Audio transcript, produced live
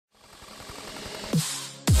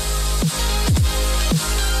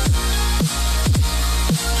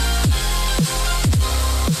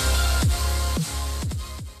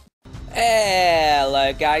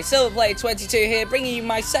guys, SilverPlayer22 here, bringing you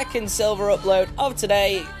my second silver upload of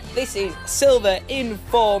today. This is silver in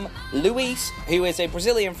form LUIZ, who is a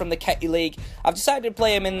Brazilian from the Ketty League. I've decided to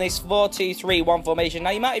play him in this 4-2-3-1 formation.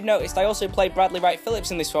 Now, you might have noticed I also played Bradley Wright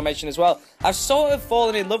Phillips in this formation as well. I've sort of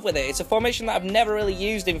fallen in love with it. It's a formation that I've never really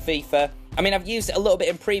used in FIFA. I mean, I've used it a little bit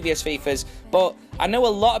in previous FIFAs, but I know a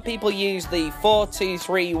lot of people use the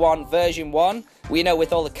 4-2-3-1 version 1, you know,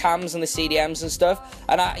 with all the cams and the CDMs and stuff,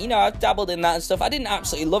 and I've dabbled in that and stuff. I didn't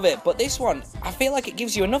absolutely love it, but this one, I feel like it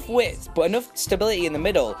gives you enough width, but enough stability in the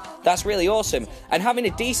middle. That's really awesome, and having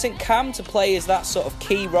a decent cam to play as that sort of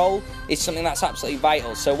key role is something that's absolutely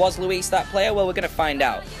vital. So was LUIZ that player? Well, we're going to find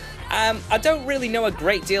out. I don't really know a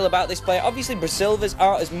great deal about this player. Obviously, Brazilvers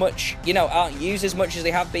aren't as much, aren't used as much as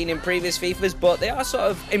they have been in previous FIFAs, but they are sort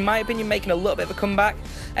of, in my opinion, making a little bit of a comeback.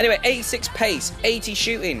 Anyway, 86 pace, 80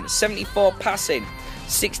 shooting, 74 passing,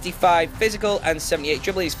 65 physical, and 78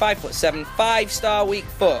 dribbling. He's 5'7", 5-star weak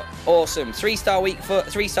foot. Awesome. 3-star weak foot,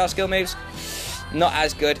 3-star skill moves. Not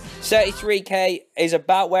as good. 33k is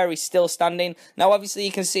about where he's still standing. Now, obviously,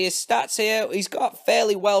 you can see his stats here. He's got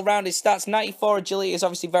fairly well-rounded stats. 94 agility is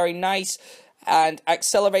obviously very nice. And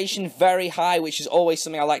acceleration very high, which is always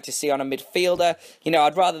something I like to see on a midfielder.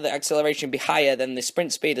 I'd rather the acceleration be higher than the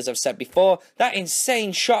sprint speed, as I've said before. That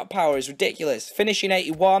insane shot power is ridiculous. Finishing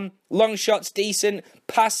 81, long shots decent,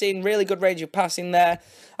 passing, really good range of passing there.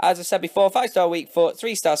 As I said before, 5-star weak foot,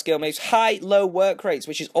 3-star skill moves, high, low work rates,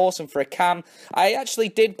 which is awesome for a cam. I actually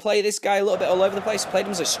did play this guy a little bit all over the place. Played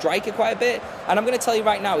him as a striker quite a bit, and I'm going to tell you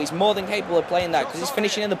right now, he's more than capable of playing that, because his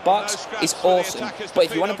finishing in the box is awesome. But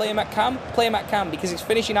if you want to play him at cam, play him at cam, because his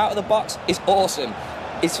finishing out of the box is awesome.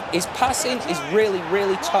 His passing is really,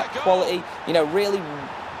 really top quality,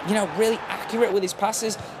 really accurate with his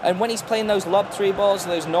passes, and when he's playing those lob 3 balls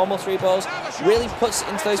and those normal 3 balls, really puts it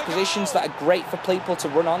into those positions that are great for people to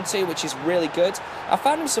run onto, which is really good. I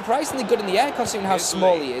found him surprisingly good in the air, considering how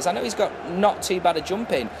small he is. I know he's got not too bad a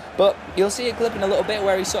jump in, but you'll see a clip in a little bit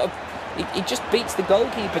where he sort of he just beats the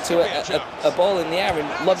goalkeeper to a ball in the air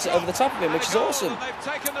and lobs it over the top of him, which is awesome.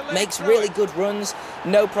 Makes really good runs,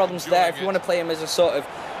 no problems there. If you want to play him as a sort of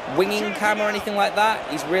winging cam or anything like that,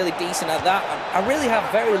 he's really decent at that. I really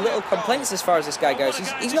have very little complaints as far as this guy goes.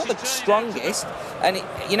 He's not the strongest, and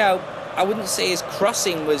I wouldn't say his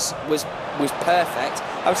crossing was perfect.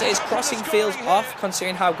 I would say his crossing feels off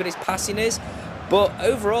considering how good his passing is. But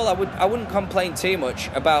overall, I wouldn't complain too much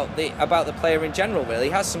about the player in general. Really,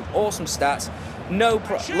 he has some awesome stats.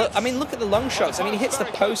 Look at the long shots. I mean, he hits the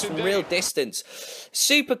post from real distance.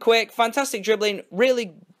 Super quick, fantastic dribbling,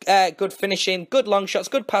 really good finishing, good long shots,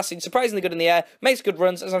 good passing, surprisingly good in the air, makes good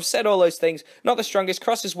runs. As I've said, all those things. Not the strongest.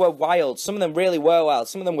 Crosses were wild. Some of them really were wild.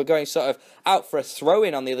 Some of them were going sort of out for a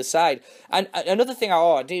throw-in on the other side. And another thing,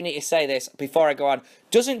 I do need to say this before I go on.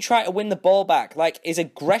 Doesn't try to win the ball back. Like, his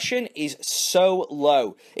aggression is so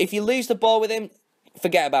low. If you lose the ball with him,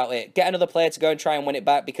 forget about it. Get another player to go and try and win it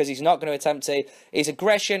back, because he's not going to attempt to. His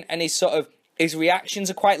aggression and his reactions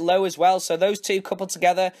are quite low as well. So those two coupled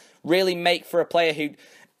together really make for a player who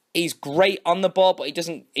he's great on the ball, but he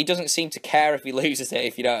doesn't seem to care if he loses it,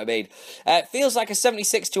 if you know what I mean. Feels like a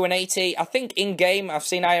 76 to an 80. I think in game I've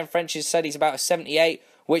seen Iron French has said he's about a 78.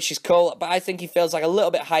 Which is cool, but I think he feels like a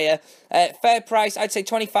little bit higher. Fair price, I'd say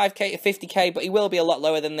 25k to 50k, but he will be a lot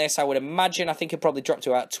lower than this, I would imagine. I think he'll probably drop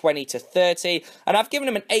to about 20 to 30. And I've given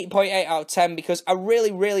him an 8.8 out of 10 because I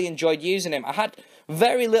really, really enjoyed using him. I had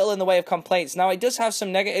very little in the way of complaints. Now, he does have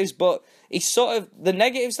some negatives, but he's the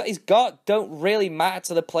negatives that he's got don't really matter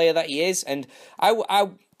to the player that he is. And I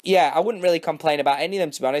wouldn't really complain about any of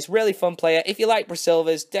them, to be honest. Really fun player. If you like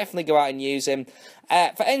Brazilvers, definitely go out and use him.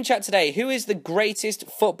 For end chat today, who is the greatest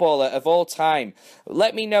footballer of all time?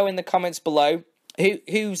 Let me know in the comments below.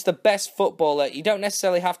 Who's the best footballer? You don't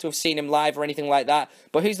necessarily have to have seen him live or anything like that,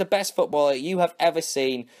 but who's the best footballer you have ever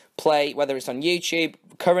seen play, whether it's on YouTube,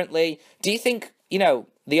 currently? Do you think,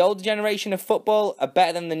 the older generation of football are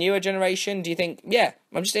better than the newer generation? Do you think,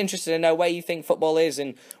 I'm just interested to know where you think football is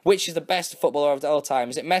and which is the best footballer of all time.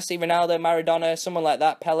 Is it Messi, Ronaldo, Maradona, someone like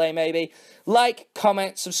that, Pele maybe? Like,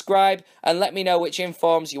 comment, subscribe, and let me know which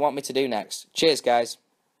informs you want me to do next. Cheers, guys.